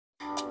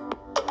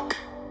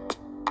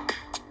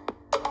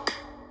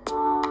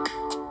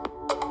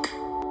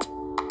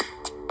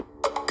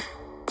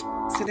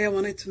today I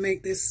wanted to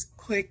make this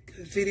quick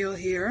video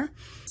here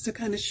to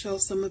kind of show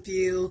some of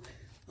you,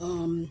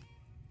 you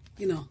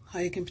know, how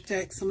you can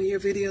protect some of your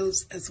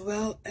videos as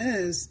well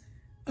as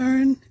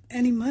earn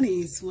any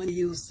monies when you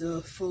use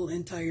the full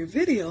entire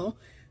video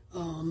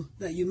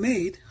that you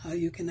made, how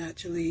you can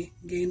actually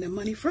gain the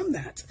money from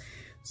that.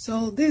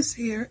 So this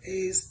here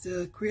is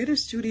the Creator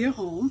Studio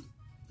Home.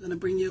 I'm going to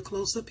bring you a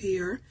close up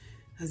here.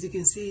 As you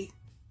can see,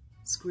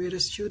 it's Creator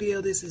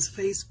Studio. This is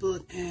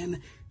Facebook,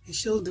 and it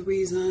shows the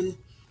reason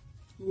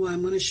why.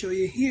 I'm going to show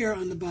you here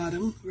on the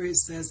bottom where it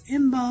says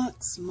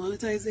Inbox,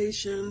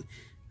 Monetization,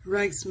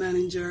 Rights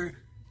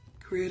Manager,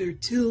 Creator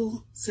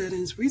Tool,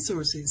 Settings,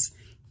 Resources.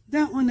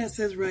 That one that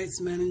says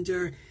Rights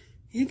Manager,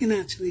 you can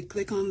actually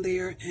click on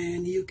there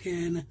and you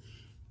can,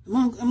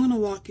 I'm going to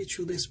walk you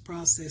through this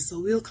process. So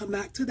we'll come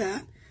back to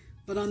that.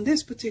 But on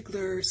this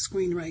particular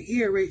screen right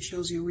here, where it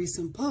shows you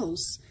recent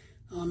posts,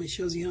 it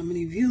shows you how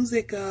many views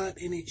it got,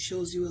 and it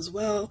shows you as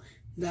well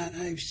that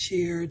I've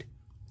shared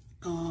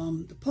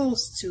the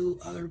post to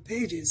other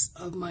pages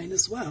of mine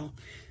as well.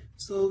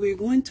 So we're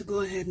going to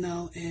go ahead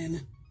now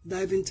and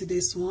dive into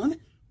this one.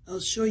 I'll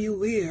show you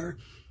where,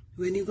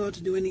 when you go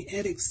to do any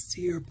edits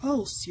to your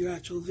post, your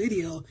actual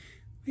video,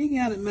 you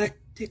can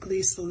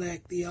automatically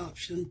select the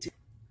option to.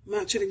 I'm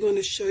actually going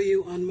to show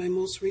you on my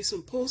most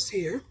recent post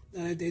here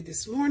that I did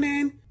this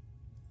morning.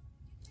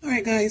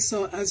 Alright guys,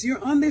 so as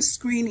you're on this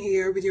screen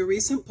here with your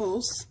recent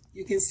posts,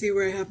 you can see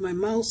where I have my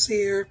mouse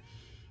here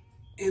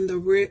and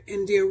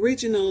the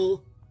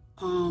original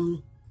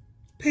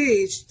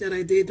page that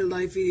I did the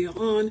live video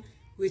on,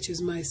 which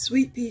is my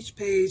Sweet Peach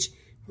page.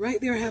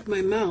 Right there I have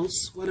my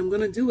mouse. What I'm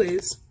going to do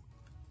is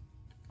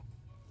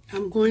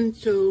I'm going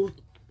to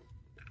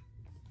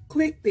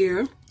click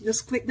there,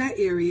 just click that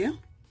area,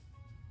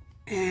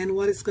 and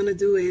what it's going to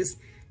do is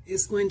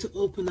it's going to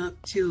open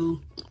up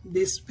to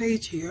this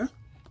page here.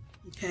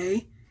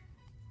 Okay,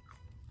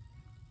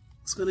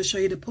 it's going to show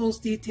you the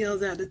post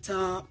details at the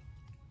top,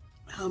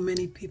 how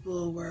many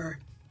people were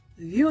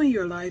viewing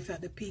your live at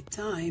the peak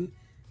time,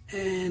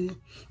 and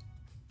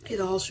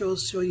it also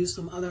show you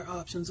some other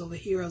options over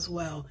here as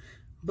well.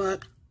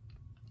 But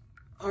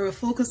our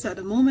focus at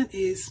the moment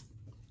is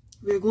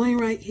we're going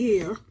right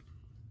here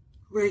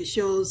where it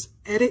shows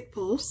edit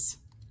posts.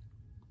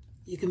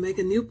 You can make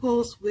a new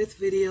post with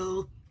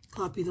video,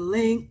 copy the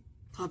link,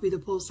 copy the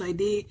post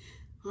ID,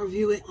 or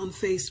view it on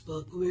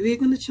Facebook. We're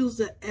going to choose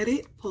the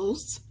edit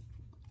posts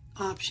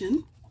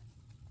option.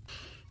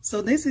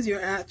 So this is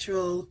your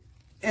actual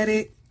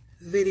edit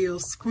video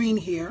screen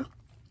here.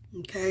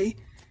 Okay,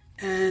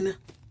 and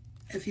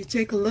if you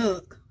take a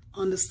look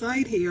on the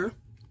side here,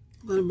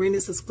 I'm going to bring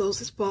this as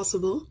close as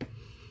possible.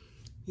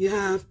 You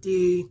have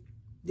the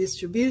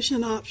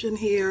distribution option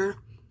here,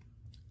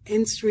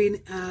 end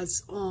screen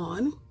ads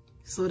on,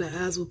 so the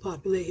ads will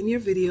populate in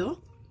your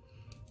video.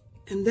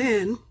 And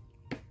then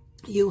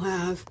you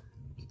have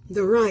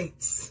the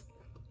rights.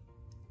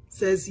 It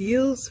says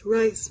use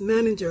Rights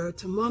Manager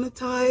to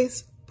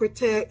monetize,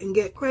 protect, and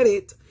get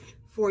credit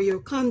for your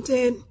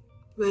content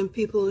when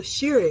people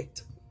share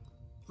it.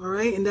 All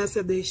right, and that's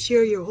if they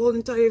share your whole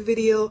entire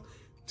video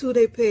to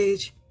their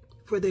page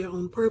for their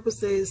own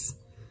purposes.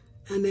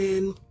 And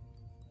then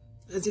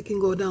as you can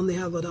go down, they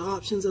have other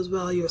options as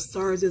well. Your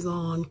stars is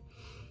on.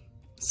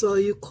 So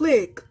you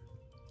click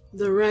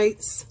the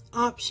rights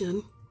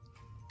option,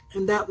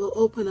 and that will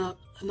open up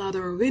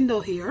another window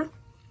here.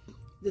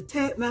 The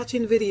tag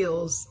matching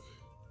videos.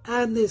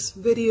 Add this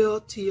video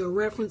to your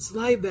reference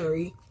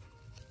library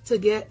to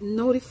get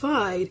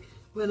notified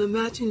when a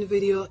matching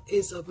video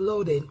is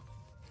uploaded.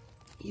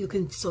 You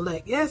can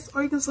select yes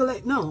or you can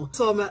select no.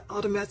 So I'm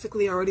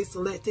automatically already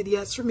selected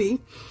yes for me.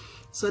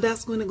 So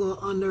that's going to go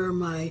under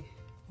my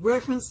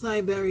reference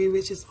library,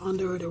 which is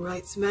under the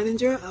Rights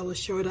Manager. I will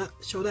show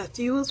that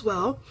to you as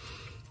well.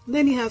 And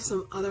then you have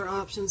some other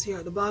options here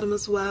at the bottom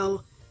as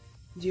well.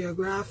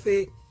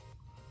 Geographic,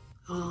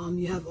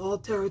 you have all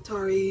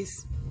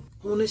territories,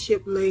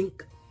 ownership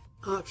link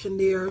option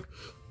there.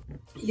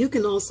 You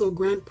can also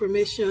grant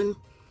permission,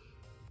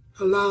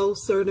 allow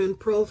certain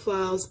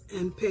profiles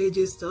and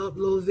pages to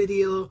upload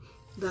video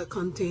that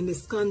contain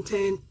this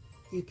content.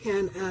 You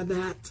can add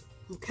that.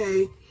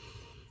 Okay,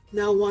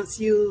 now once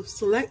you've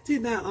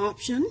selected that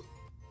option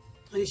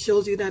and it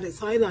shows you that it's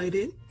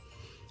highlighted,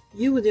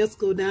 you would just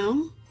go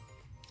down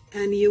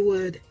and you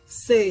would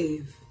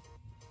save.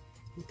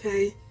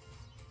 Okay,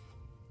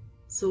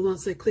 so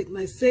once I click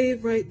my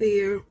save right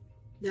there,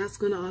 that's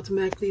going to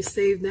automatically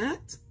save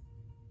that.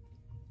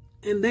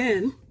 And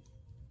then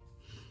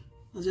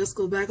I'll just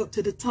go back up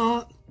to the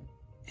top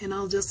and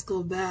I'll just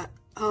go back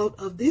out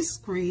of this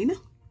screen.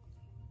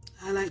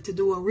 I like to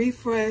do a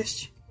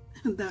refresh.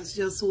 That's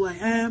just who I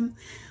am.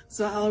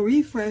 So I'll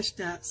refresh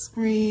that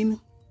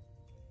screen.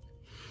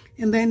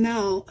 And then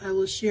now I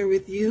will share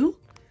with you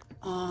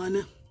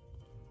on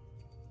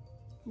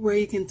where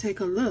you can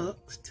take a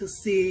look to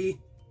see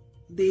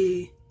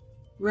the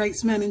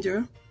Rights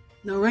Manager.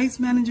 Now, Rights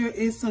Manager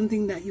is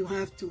something that you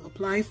have to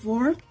apply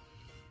for,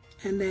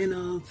 and then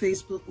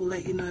Facebook will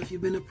let you know if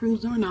you've been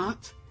approved or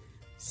not.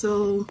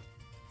 So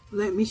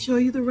let me show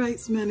you the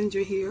rights manager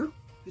here,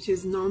 which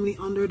is normally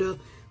under the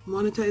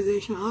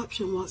monetization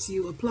option once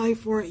you apply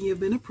for it and you've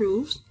been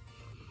approved.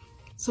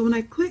 So when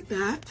I click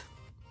that,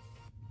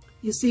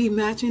 you see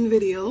matching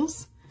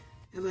videos.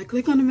 If I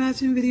click on the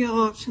matching video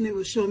option, it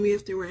will show me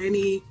if there were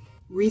any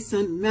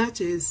recent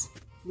matches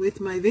with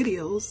my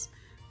videos,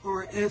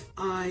 or if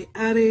I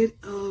added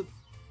a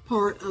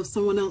part of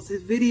someone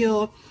else's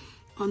video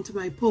onto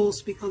my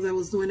post because I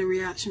was doing a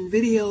reaction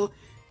video.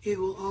 It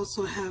will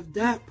also have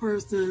that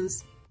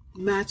person's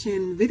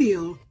matching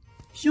video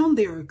shown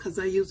there because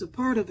I use a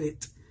part of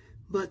it.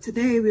 But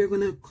today we're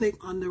going to click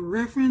on the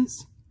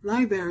reference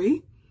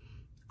library,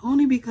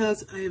 only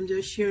because I am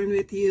just sharing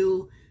with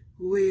you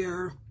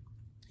where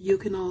you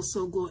can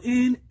also go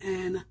in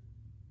and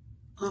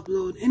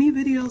upload any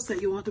videos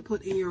that you want to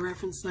put in your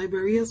reference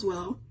library as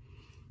well.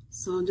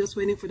 So I'm just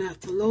waiting for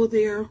that to load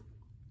there.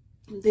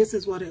 This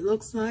is what it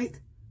looks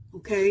like.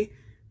 Okay,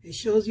 it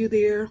shows you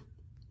there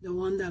the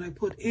one that I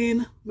put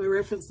in my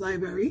reference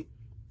library.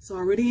 It's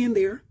already in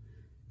there,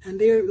 and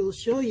there it will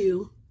show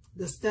you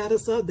the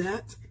status of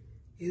that.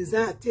 It is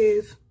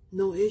active,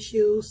 no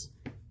issues,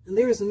 and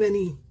there's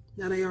many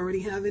that I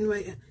already have in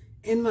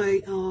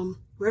my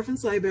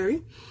reference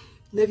library.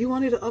 And if you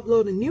wanted to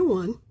upload a new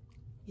one,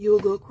 you will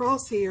go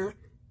across here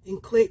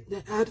and click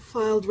the add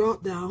file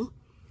drop down,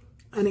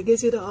 and it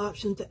gives you the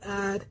option to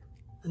add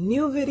a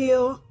new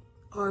video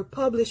or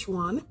publish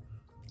one.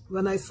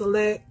 When I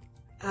select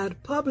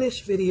add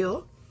publish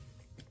video,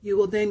 you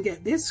will then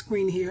get this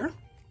screen here.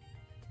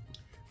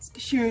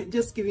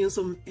 Just give you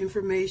some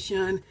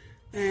information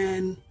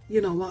and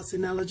what's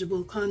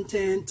ineligible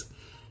content,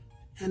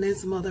 and then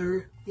some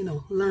other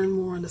learn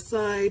more on the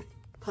side,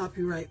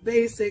 copyright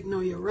basic,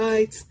 know your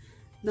rights.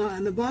 Now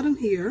on the bottom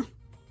here,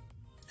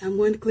 I'm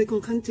going to click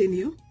on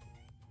continue,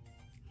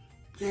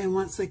 and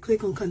once I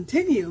click on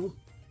continue,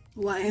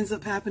 what ends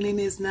up happening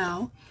is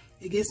now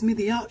it gives me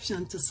the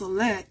option to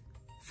select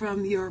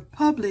from your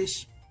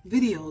published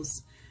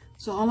videos.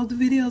 So all of the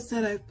videos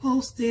that I've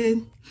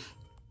posted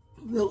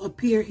will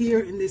appear here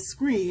in this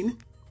screen.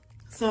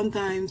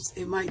 Sometimes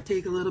it might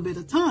take a little bit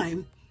of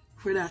time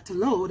for that to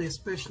load,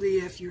 especially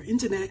if your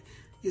internet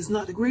is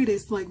not the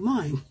greatest like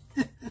mine.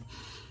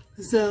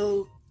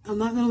 So I'm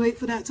not going to wait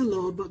for that to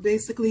load, but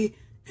basically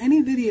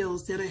any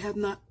videos that I have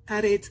not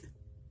added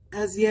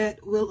as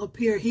yet will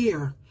appear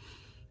here.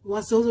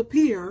 Once those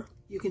appear,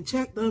 you can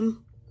check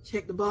them,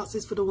 check the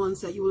boxes for the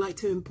ones that you would like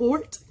to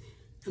import,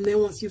 and then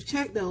once you've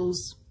checked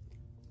those,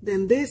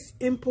 then this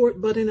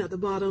import button at the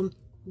bottom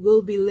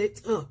will be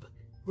lit up.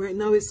 Right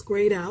now it's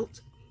grayed out,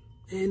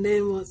 and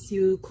then once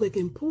you click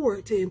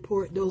import to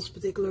import those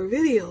particular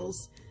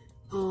videos,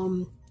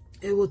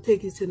 it will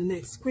take you to the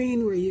next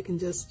screen where you can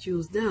just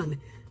choose done.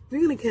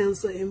 We're going to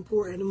cancel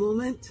import at the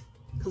moment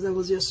because I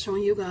was just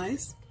showing you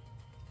guys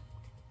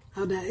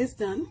how that is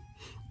done.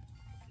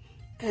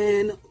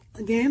 And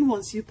again,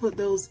 once you put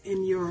those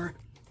in your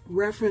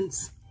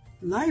reference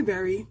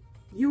library,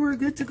 you are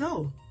good to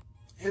go.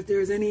 If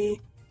there's any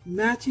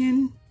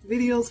matching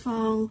videos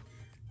found,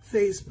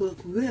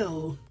 Facebook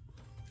will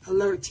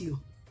alert you.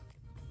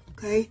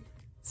 Okay,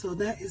 so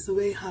that is the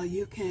way how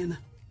you can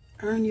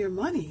earn your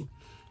money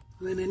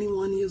when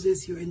anyone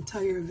uses your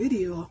entire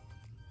video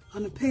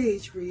on a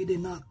page where you did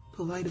not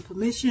provide a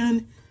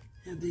permission.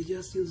 If they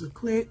just use a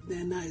clip,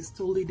 then that is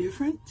totally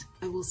different.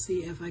 I will see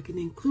if I can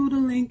include a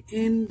link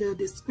in the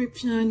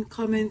description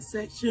comment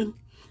section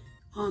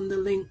on the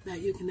link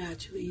that you can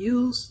actually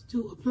use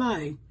to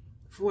apply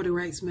for the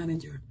rights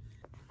manager.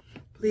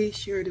 Please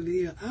share the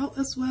video out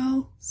as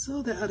well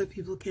so that other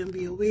people can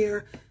be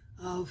aware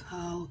of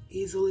how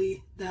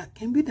easily that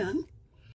can be done.